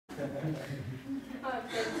couldn't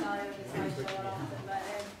tell you just how I show it often, but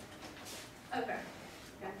okay.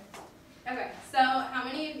 Okay, so how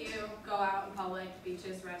many of you go out in public,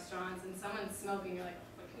 beaches, restaurants, and someone's smoking, you're like,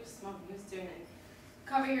 who's smoking, who's doing it?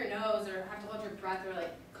 Cover your nose or have to hold your breath or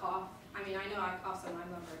like cough. I mean, I know I cough, so my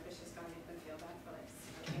lumbar is just gonna make them feel bad for like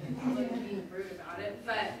smoking in public and being rude about it.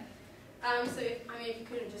 But so if you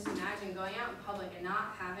could just imagine going out in public and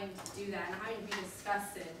not having to do that and having to be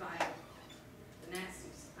disgusted by the nasty,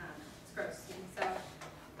 it's gross. So,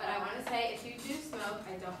 but I want to say, if you do smoke,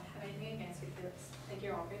 I don't have anything against you because I think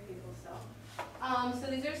you're all great people. So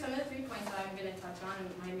these are some of the 3 points that I'm going to touch on, and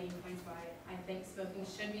my main points why I think smoking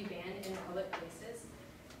should be banned in public places.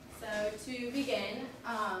 So to begin,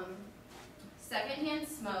 secondhand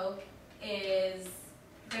smoke is,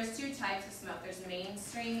 there's 2 types of smoke. There's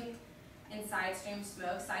mainstream and side stream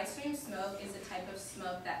smoke. Side stream smoke is a type of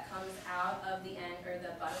smoke that comes out of the end or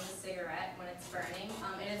the butt of the cigarette when it's burning.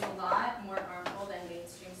 It is a lot more harmful than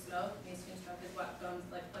mainstream smoke. Mainstream smoke is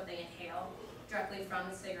what they inhale directly from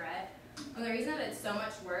the cigarette. And the reason that it's so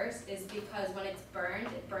much worse is because when it's burned,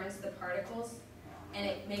 it burns the particles, and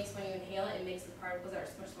it makes, when you inhale it, it makes the particles that are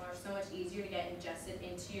so much smaller, so much easier to get ingested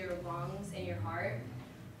into your lungs and your heart.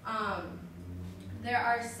 There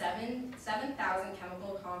are 7,000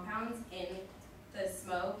 chemical compounds in the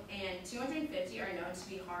smoke, and 250 are known to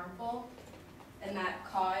be harmful and that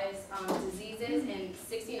cause diseases, and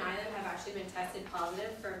 69 of them have actually been tested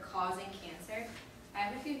positive for causing cancer. I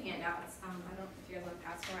have a few handouts. I don't know if you guys want to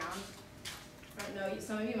pass around. I don't know,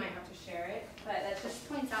 some of you might have to share it, but that just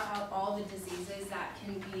points out how all the diseases that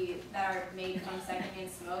are made from secondhand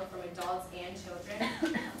smoke from adults and children.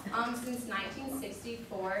 Since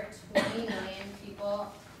 1964, 20 million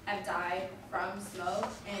people have died from smoke,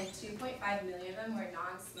 and 2.5 million of them were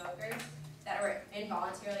non-smokers that were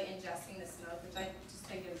involuntarily ingesting the smoke, which I just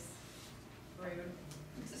think is rude.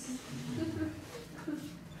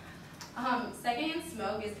 Secondhand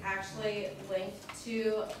smoke is actually linked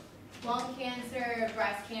to lung cancer,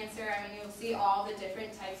 breast cancer. I mean, you'll see all the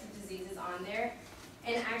different types of diseases on there.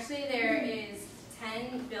 And actually there is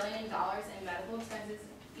 $10 billion in medical expenses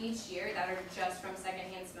each year that are just from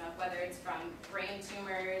secondhand smoke, whether it's from brain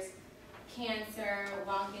tumors, cancer,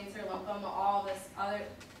 lung cancer, lymphoma, all this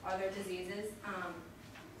other diseases.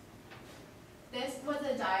 This was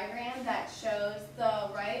a diagram that shows the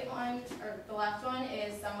right one, or the left one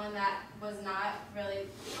is someone that was not really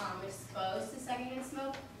exposed to secondhand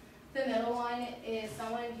smoke. The middle one is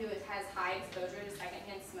someone who has high exposure to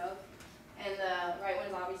secondhand smoke, and the right one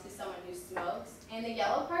is obviously someone who smokes. And the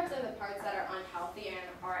yellow parts are the parts that are unhealthy and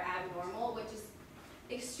are abnormal, which is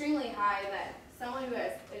extremely high, that someone who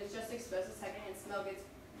is just exposed to secondhand smoke is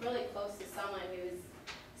really close to someone who is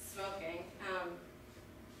smoking.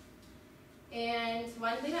 And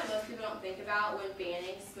one thing that most people don't think about when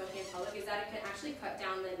banning smoking in public is that it can actually cut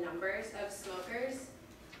down the numbers of smokers.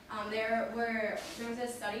 There was a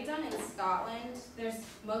study done in Scotland.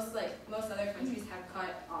 Most other countries have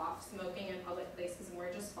cut off smoking in public places, and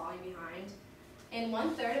we're just falling behind. And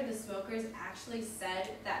 1/3 of the smokers actually said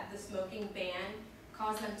that the smoking ban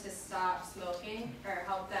caused them to stop smoking or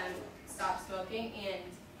help them stop smoking. And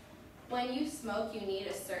when you smoke, you need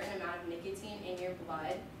a certain amount of nicotine in your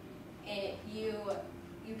blood, and you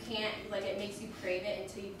can't, like, it makes you crave it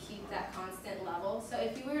until you keep that constant level. So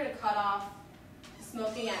if you were to cut off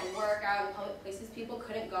smoking at work, out in public places, people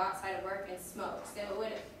couldn't go outside of work and smoke. So it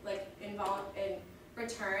would, like, in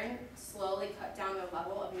return, slowly cut down the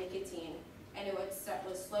level of nicotine, and it would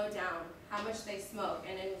slow down how much they smoke,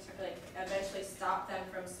 and then like eventually stop them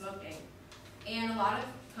from smoking. And a lot of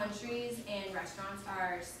countries and restaurants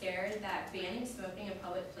are scared that banning smoking in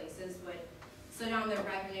public places would slow down their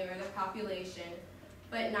revenue or their population.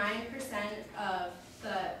 But 9% of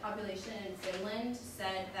the population in Finland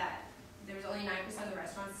said that there was only 9% of the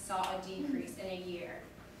restaurants saw a decrease in a year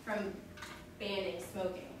from banning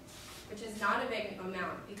smoking, which is not a big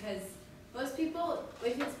amount, because most people,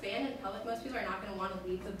 if it's banned in public, most people are not going to want to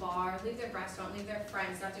leave the bar, leave their restaurant, leave their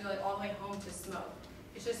friends, to have to go all the way home to smoke.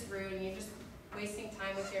 It's just rude, and you're just wasting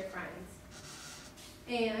time with your friends.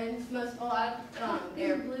 And a lot of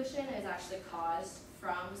air pollution is actually caused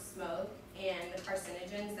from smoke and the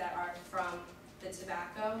carcinogens that are from the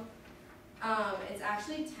tobacco. It's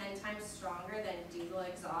actually 10 times stronger than diesel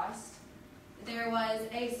exhaust. There was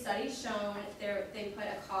a study shown, they put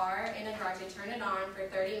a car in a garage, they turned it on for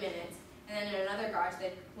 30 minutes, and then in another garage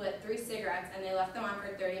they lit 3 cigarettes and they left them on for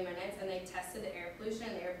 30 minutes, and they tested the air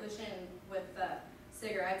pollution. The air pollution with the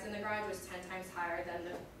cigarettes in the garage was 10 times higher than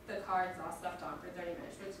the car exhaust left on for 30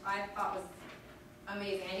 minutes, which I thought was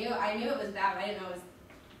amazing. I knew it was bad, but I didn't know it was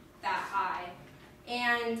that high.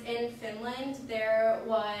 And in Finland, there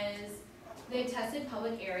was They tested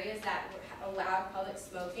public areas that allowed public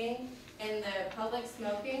smoking, and the public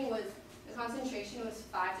smoking was, the concentration was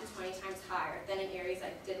 5 to 20 times higher than in areas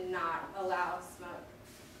that did not allow smoke.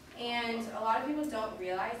 And a lot of people don't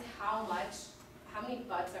realize how many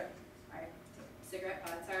butts cigarette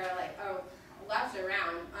butts are left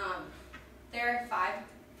around. There are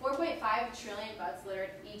 4.5 trillion butts littered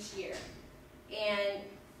each year. And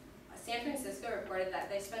San Francisco reported that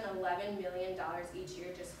they spend $11 million each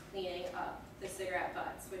year just cleaning up the cigarette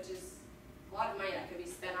butts, which is a lot of money that could be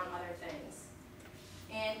spent on other things.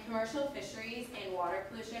 And commercial fisheries and water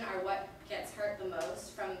pollution are what gets hurt the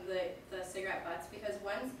most from the cigarette butts, because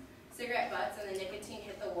once cigarette butts and the nicotine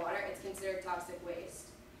hit the water, it's considered toxic waste.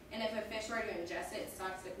 And if a fish were to ingest it, it's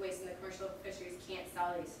toxic waste, and the commercial fisheries can't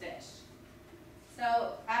sell these fish.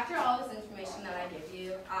 So after all this information that I give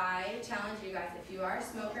you, I challenge you guys, if you are a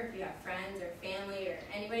smoker, if you have friends or family or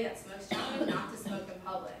anybody that smokes, challenge you not to smoke in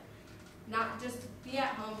public. Not just be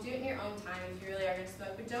at home, do it in your own time if you really are going to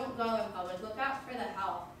smoke, but don't go in public. Look out for the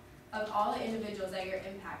health of all the individuals that you're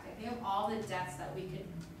impacting. Think of all the deaths that we could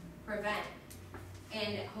prevent.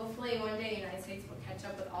 And hopefully one day the United States will catch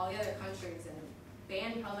up with all the other countries and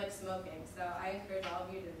ban public smoking. So I encourage all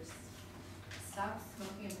of you to just stop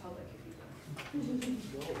smoking in public if you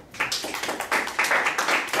don't.